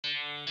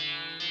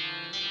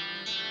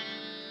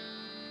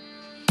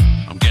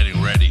I'm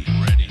getting ready.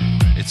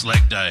 It's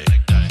leg day.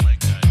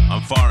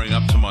 I'm firing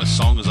up to my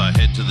song as I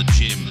head to the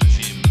gym.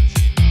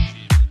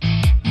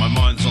 My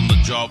mind's on the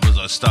job as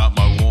I start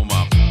my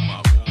warm-up.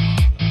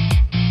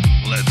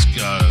 Let's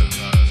go.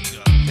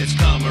 It's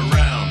come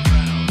around.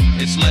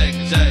 It's leg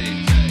day.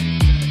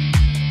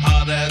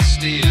 Hard as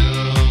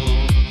steel.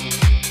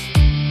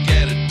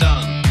 Get it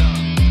done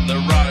the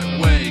right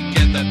way.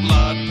 Get that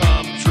blood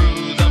pump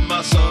through the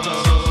muscle.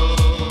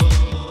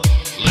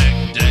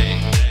 Leg day,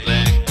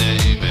 baby.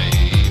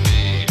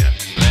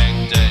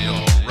 Leg day,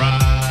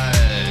 alright.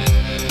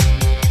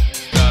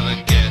 Gotta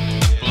get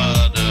the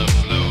blood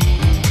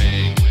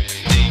flowing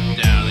deep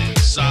down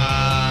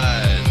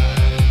inside.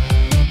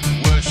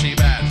 Worship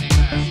at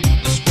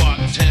the squat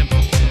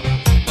temple,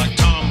 like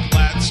Tom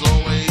Platz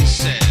always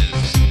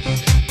says.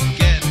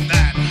 Get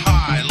that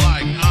high,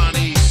 like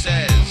Arnie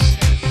says.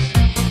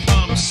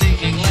 I'm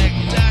seeking leg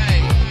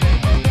day.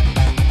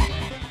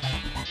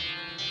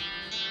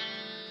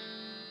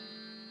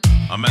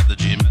 I'm at the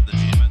gym.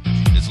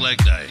 It's leg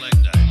day.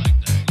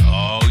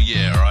 Oh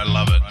yeah, I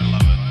love it.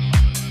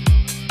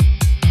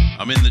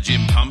 I'm in the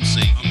gym pump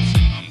seeking.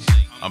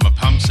 I'm a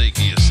pump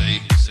seeker, you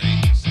see.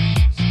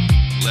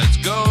 Let's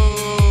go.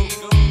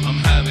 I'm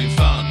having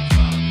fun.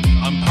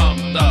 I'm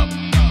pumped up.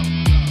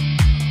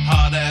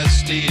 Hard as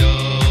steel.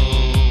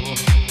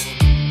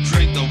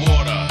 Drink the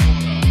water.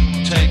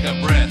 Take a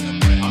breath.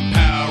 I'm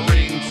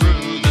powering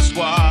through the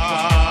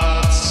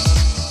squats.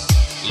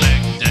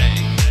 Leg day.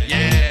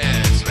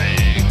 Yeah, it's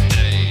leg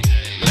day.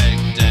 Leg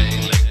day,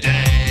 leg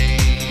day.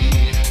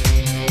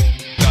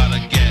 Gotta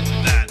get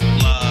that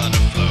blood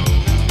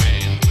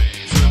flowing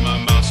through my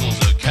muscles,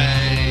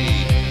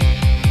 okay?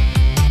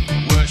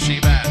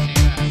 Worship at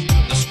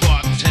the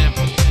squat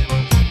temple,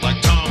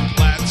 like Tom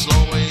Platz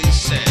always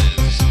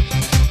says.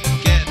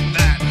 Get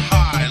that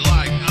high,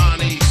 like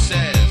Arnie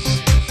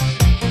says.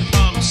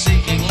 I'm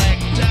seeking leg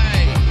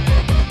day.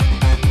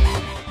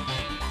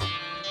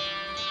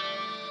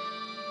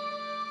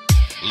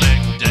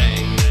 Leg day,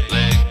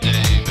 baby.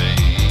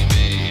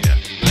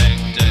 Leg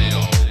day,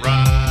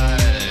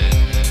 alright.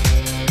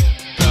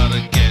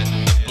 Gotta get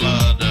the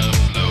blood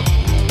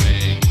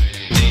flowing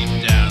deep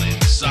down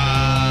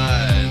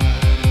inside.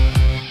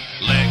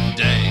 Leg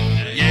day,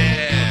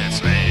 yeah, it's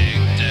leg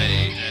day.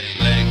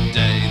 Leg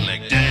day,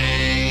 leg day.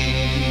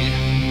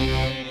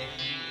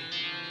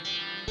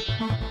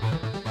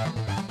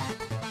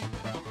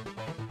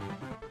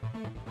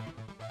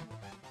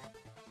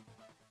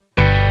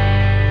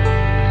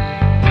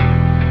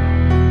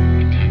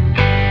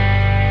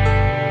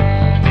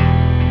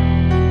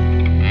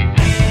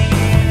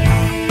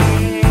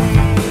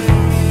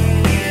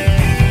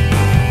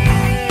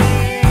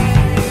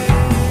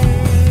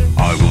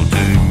 I will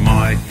do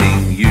my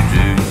thing, you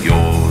do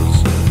yours.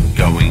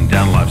 Going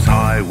down life's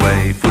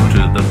highway, foot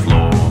to the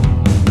floor.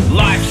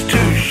 Life's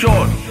too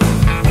short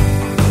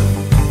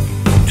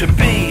to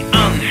be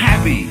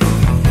unhappy,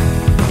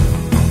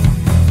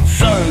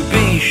 so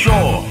be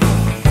sure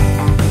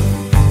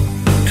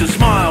to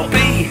smile,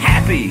 be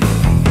happy.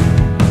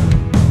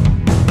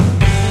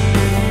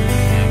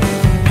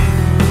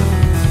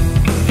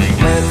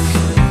 Let's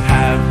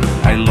have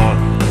a lot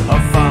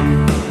of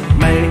fun,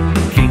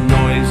 making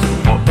noise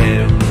for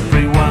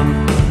everyone,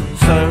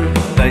 so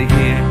they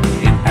hear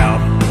in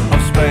out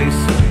of space.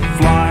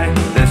 Fly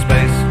their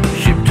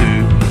spaceship to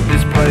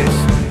this place.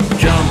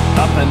 Jump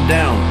up and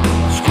down,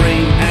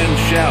 scream and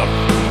shout.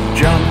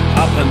 Jump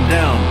up and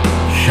down,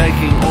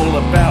 shaking all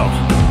about.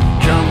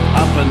 Jump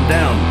up and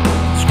down,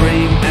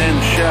 scream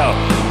and shout.